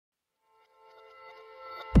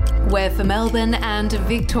We're for Melbourne and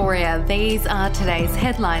Victoria. These are today's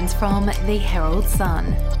headlines from the Herald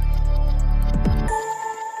Sun.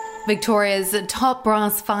 Victoria's top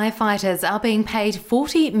brass firefighters are being paid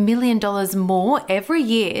 $40 million more every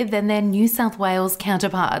year than their New South Wales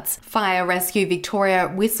counterparts. Fire Rescue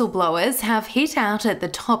Victoria whistleblowers have hit out at the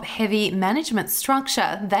top-heavy management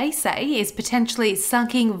structure they say is potentially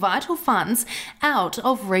sucking vital funds out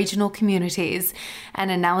of regional communities.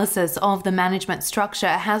 An analysis of the management structure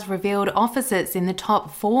has revealed officers in the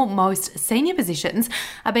top 4 most senior positions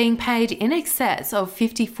are being paid in excess of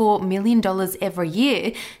 $54 million every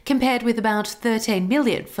year, compared with about $13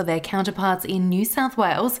 million for their counterparts in New South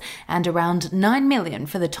Wales and around $9 million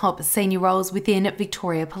for the top senior roles within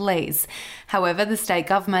Victoria Police. However, the state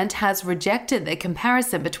government has rejected the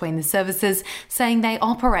comparison between the services, saying they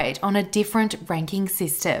operate on a different ranking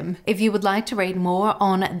system. If you would like to read more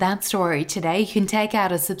on that story today, you can take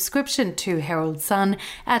out a subscription to Herald Sun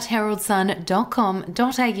at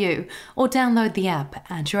heraldsun.com.au or download the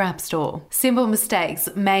app at your app store. Simple mistakes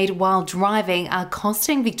made while driving are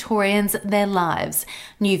costing Victorians their lives.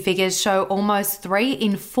 New figures show almost 3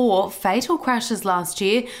 in 4 fatal crashes last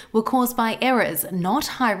year were caused by errors, not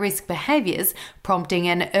high-risk behaviours, prompting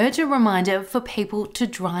an urgent reminder for people to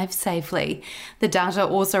drive safely. The data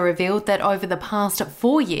also revealed that over the past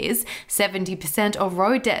 4 years, 70% of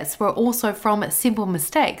road deaths were also from simple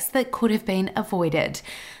mistakes that could have been avoided.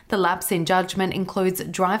 The lapse in judgment includes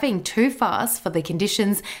driving too fast for the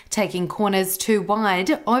conditions, taking corners too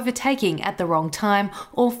wide, overtaking at the wrong time,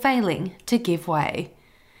 or failing to give way.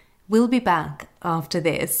 We'll be back after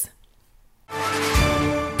this.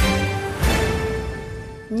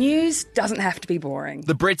 News doesn't have to be boring.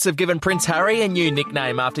 The Brits have given Prince Harry a new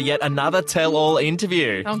nickname after yet another tell-all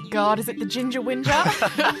interview. Oh God, is it the Ginger Whinger?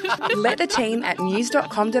 Let the team at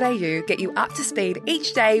news.com.au get you up to speed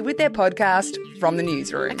each day with their podcast, From the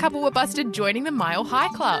Newsroom. A couple were busted joining the Mile High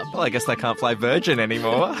Club. Well, I guess they can't play Virgin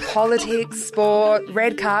anymore. Politics, sport,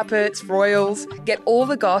 red carpets, royals. Get all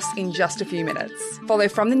the goss in just a few minutes. Follow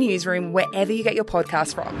From the Newsroom wherever you get your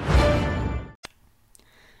podcast from.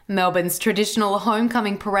 Melbourne's traditional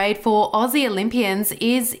homecoming parade for Aussie Olympians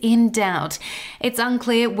is in doubt. It's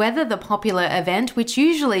unclear whether the popular event, which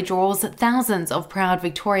usually draws thousands of proud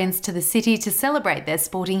Victorians to the city to celebrate their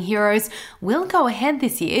sporting heroes, will go ahead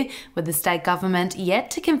this year, with the state government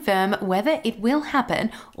yet to confirm whether it will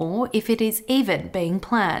happen or if it is even being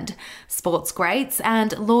planned. Sports greats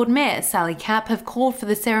and Lord Mayor Sally Capp have called for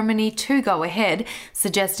the ceremony to go ahead,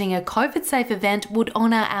 suggesting a COVID-safe event would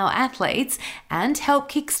honour our athletes and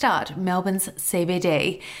help kickstart Melbourne's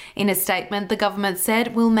CBD. In a statement, the government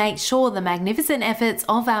said we'll make sure the magnificent efforts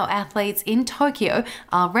of our athletes in Tokyo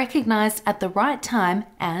are recognised at the right time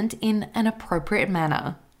and in an appropriate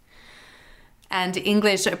manner. And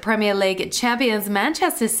English Premier League champions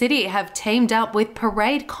Manchester City have teamed up with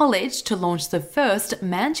Parade College to launch the first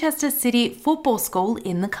Manchester City football school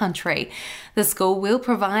in the country. The school will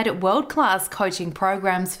provide world-class coaching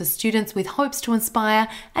programs for students with hopes to inspire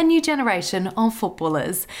a new generation of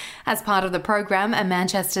footballers. As part of the program, a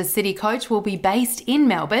Manchester City coach will be based in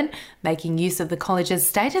Melbourne, making use of the college's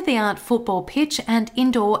state-of-the-art football pitch and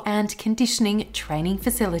indoor and conditioning training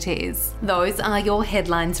facilities. Those are your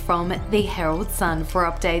headlines from the Herald Sun. For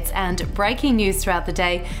updates and breaking news throughout the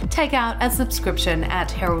day, take out a subscription at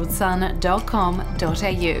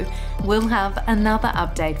heraldsun.com.au. We'll have another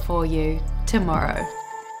update for you tomorrow.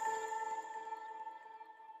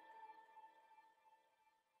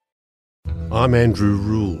 I'm Andrew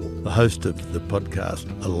Rule, the host of the podcast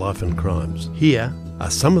A Life and Crimes. Here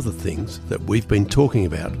are some of the things that we've been talking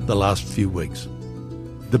about the last few weeks.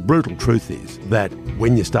 The brutal truth is that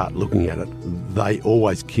when you start looking at it, they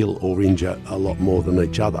always kill or injure a lot more than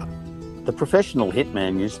each other. The professional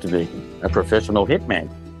hitman used to be a professional hitman.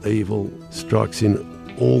 Evil strikes in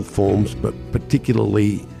all forms, but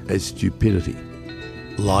particularly as stupidity.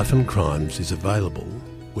 Life and Crimes is available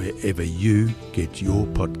wherever you get your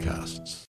podcasts.